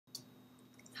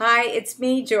Hi, it's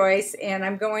me, Joyce, and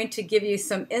I'm going to give you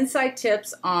some inside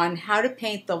tips on how to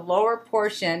paint the lower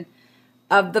portion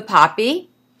of the poppy.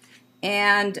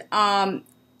 And I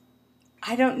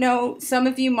don't know, some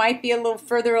of you might be a little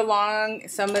further along,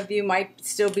 some of you might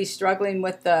still be struggling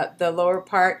with the lower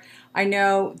part. I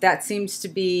know that seems to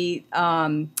be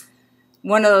one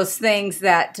of those things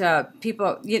that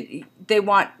people, they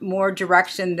want more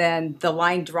direction than the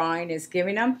line drawing is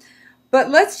giving them. But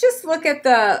let's just look at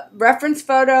the reference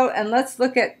photo and let's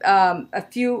look at a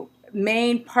few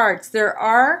main parts. There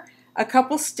are a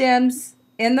couple stems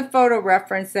in the photo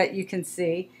reference that you can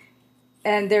see,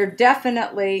 and they're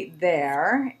definitely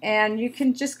there. And you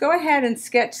can just go ahead and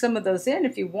sketch some of those in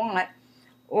if you want,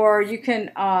 or you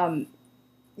can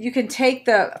take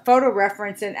the photo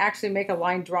reference and actually make a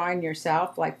line drawing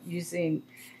yourself, like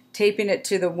taping it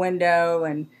to the window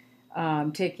and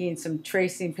taking some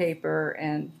tracing paper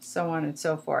and so on and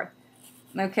so forth.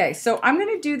 Okay, so I'm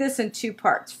going to do this in two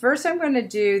parts. First I'm going to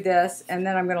do this, and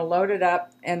then I'm going to load it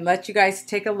up and let you guys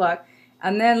take a look.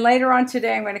 And then later on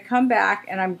today I'm going to come back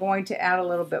and I'm going to add a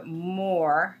little bit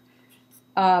more.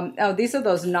 Oh, these are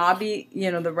those knobby,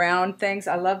 the round things.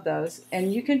 I love those.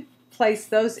 And you can place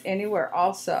those anywhere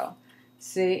also.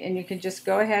 See, and you can just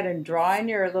go ahead and draw in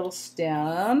your little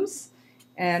stems,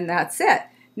 and that's it.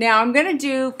 Now I'm going to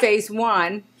do phase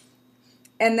one,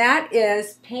 and that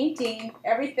is painting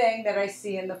everything that I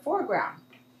see in the foreground.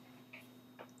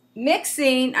 I'm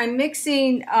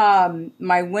mixing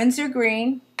my Winsor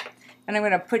green, and I'm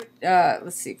going to put,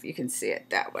 let's see if you can see it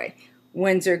that way.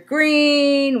 Winsor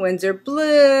green, Winsor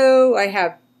blue, I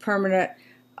have permanent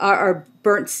or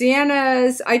burnt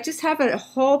siennas. I just have a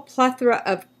whole plethora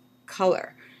of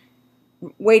color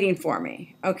waiting for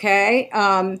me, okay?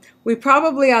 We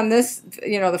probably on this,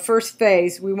 the first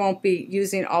phase, we won't be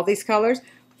using all these colors,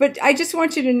 but I just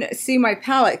want you to see my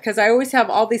palette because I always have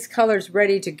all these colors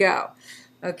ready to go.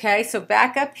 Okay, so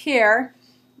back up here.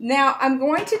 Now I'm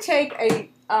going to take a,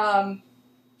 I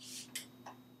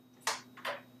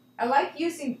like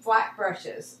using flat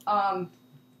brushes, and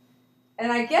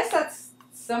I guess that's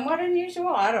somewhat unusual,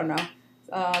 I don't know.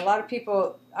 A lot of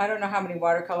people, I don't know how many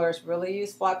watercolors really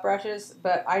use flat brushes,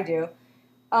 but I do.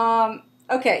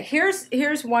 Okay,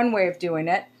 here's one way of doing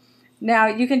it. Now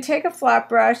you can take a flat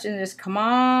brush and just come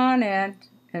on in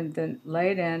and then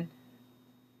lay it in,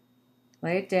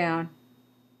 lay it down,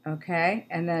 okay,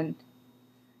 and then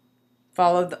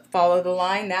follow the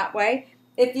line that way.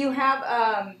 If you have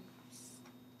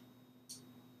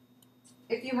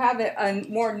a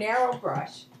more narrow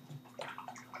brush,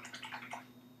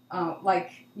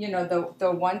 like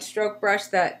the one-stroke brush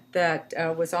that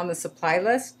was on the supply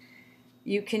list,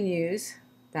 you can use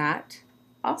that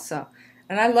also.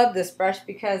 And I love this brush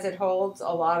because it holds a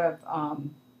lot of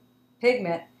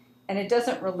pigment and it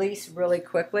doesn't release really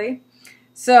quickly.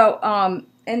 So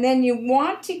and then you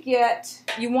want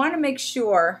to make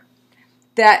sure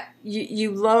that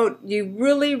you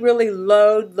really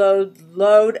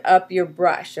load up your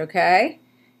brush, okay?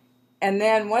 And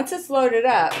then once it's loaded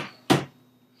up,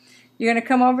 you're going to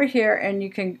come over here and you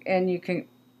can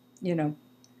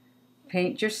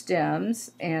paint your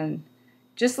stems and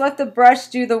just let the brush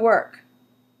do the work.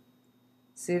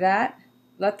 See that?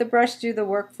 Let the brush do the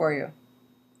work for you.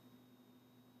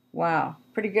 Wow,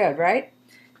 pretty good, right?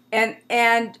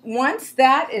 And once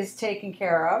that is taken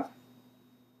care of,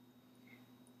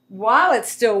 while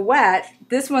it's still wet,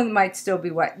 this one might still be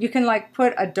wet. You can like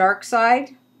put a dark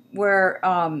side where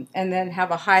and then have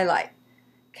a highlight.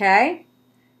 Okay?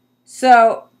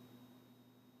 So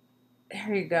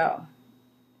there you go.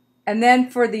 And then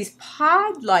for these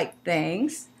pod-like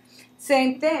things,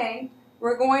 same thing.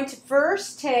 We're going to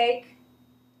first take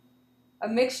a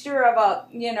mixture of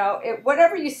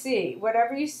whatever you see.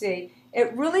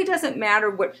 It really doesn't matter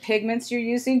what pigments you're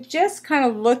using. Just kind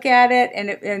of look at it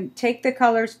and take the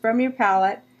colors from your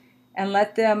palette and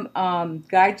let them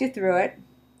guide you through it.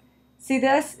 See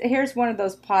this? Here's one of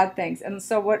those pod things. And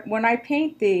so when I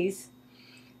paint these,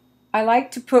 I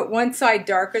like to put one side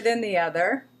darker than the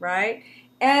other, right?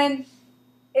 And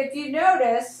if you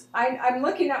notice, I'm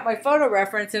looking at my photo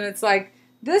reference and it's like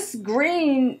this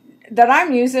green that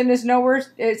I'm using is nowhere,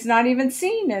 it's not even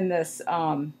seen in this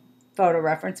photo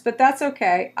reference, but that's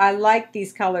okay. I like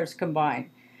these colors combined.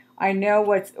 I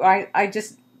know I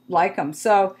just like them.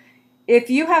 So if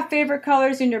you have favorite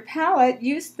colors in your palette,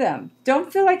 use them.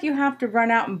 Don't feel like you have to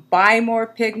run out and buy more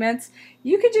pigments.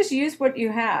 You can just use what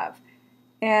you have.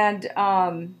 And,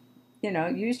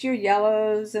 use your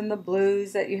yellows and the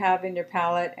blues that you have in your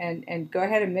palette and go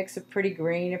ahead and mix a pretty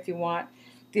green if you want.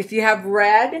 If you have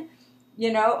red,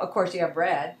 of course you have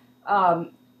red.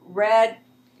 Red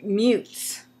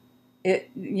mutes.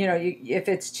 if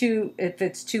it's too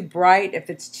bright, if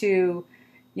it's too,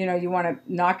 you want to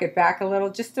knock it back a little,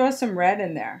 just throw some red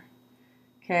in there.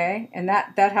 Okay, and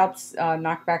that helps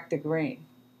knock back the green.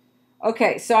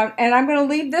 Okay, so I'm going to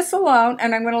leave this alone,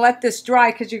 and I'm going to let this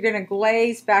dry because you're going to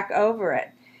glaze back over it.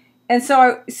 And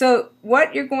so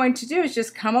what you're going to do is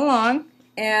just come along,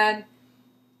 and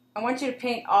I want you to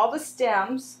paint all the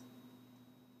stems.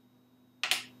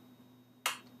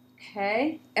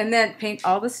 Okay, and then paint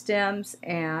all the stems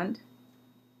and,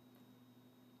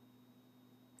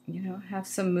 have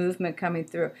some movement coming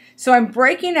through. So I'm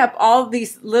breaking up all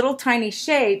these little tiny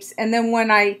shapes, and then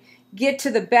when I get to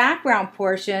the background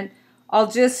portion, I'll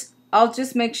just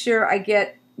make sure I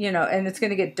get, and it's going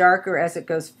to get darker as it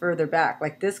goes further back.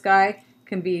 Like this guy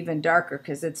can be even darker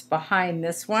because it's behind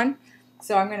this one.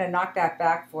 So I'm going to knock that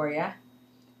back for you.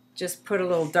 Just put a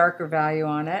little darker value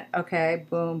on it. Okay,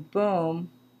 boom, boom,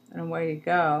 and away you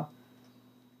go.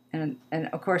 And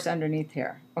of course underneath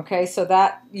here. Okay, so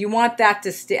that you want that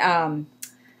to stay. I'm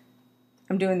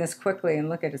doing this quickly, and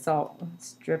look at it's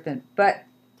dripping. But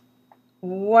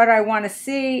what I want to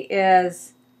see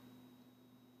is,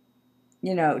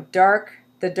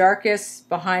 the darkest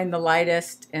behind the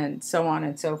lightest, and so on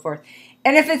and so forth.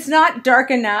 And if it's not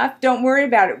dark enough, don't worry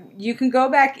about it. You can go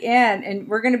back in, and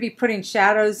we're going to be putting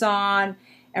shadows on,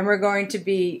 and we're going to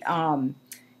be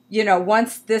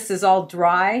once this is all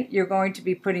dry, you're going to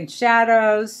be putting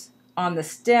shadows on the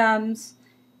stems,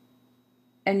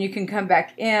 and you can come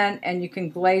back in and you can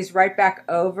glaze right back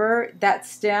over that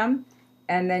stem,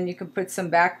 and then you can put some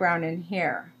background in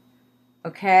here.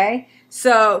 Okay,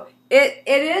 so it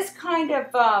is kind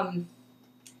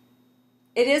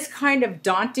of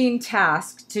daunting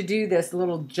task to do this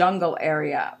little jungle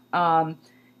area.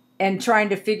 And trying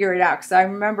to figure it out, because I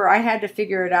remember I had to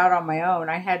figure it out on my own.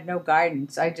 I had no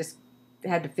guidance. I just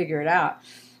had to figure it out.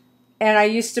 And I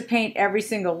used to paint every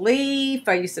single leaf.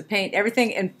 I used to paint everything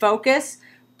in focus.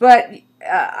 But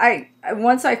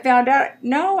once I found out,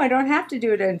 no, I don't have to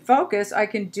do it in focus. I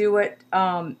can do it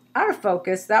out of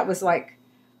focus. That was a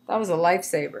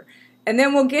lifesaver. And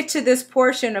then we'll get to this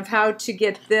portion of how to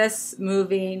get this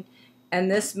moving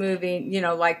and this moving.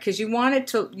 Because you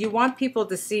want people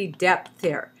to see depth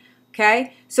here.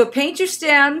 Okay, so paint your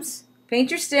stems,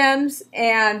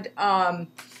 and I'm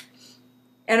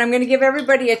going to give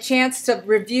everybody a chance to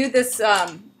review this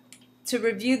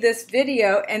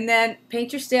video, and then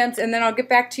paint your stems, and then I'll get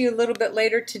back to you a little bit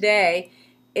later today,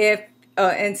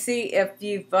 and see if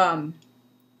you've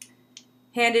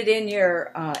handed in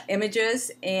your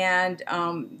images, and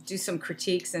do some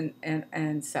critiques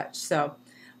and such. So,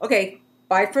 okay,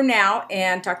 bye for now,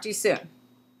 and talk to you soon.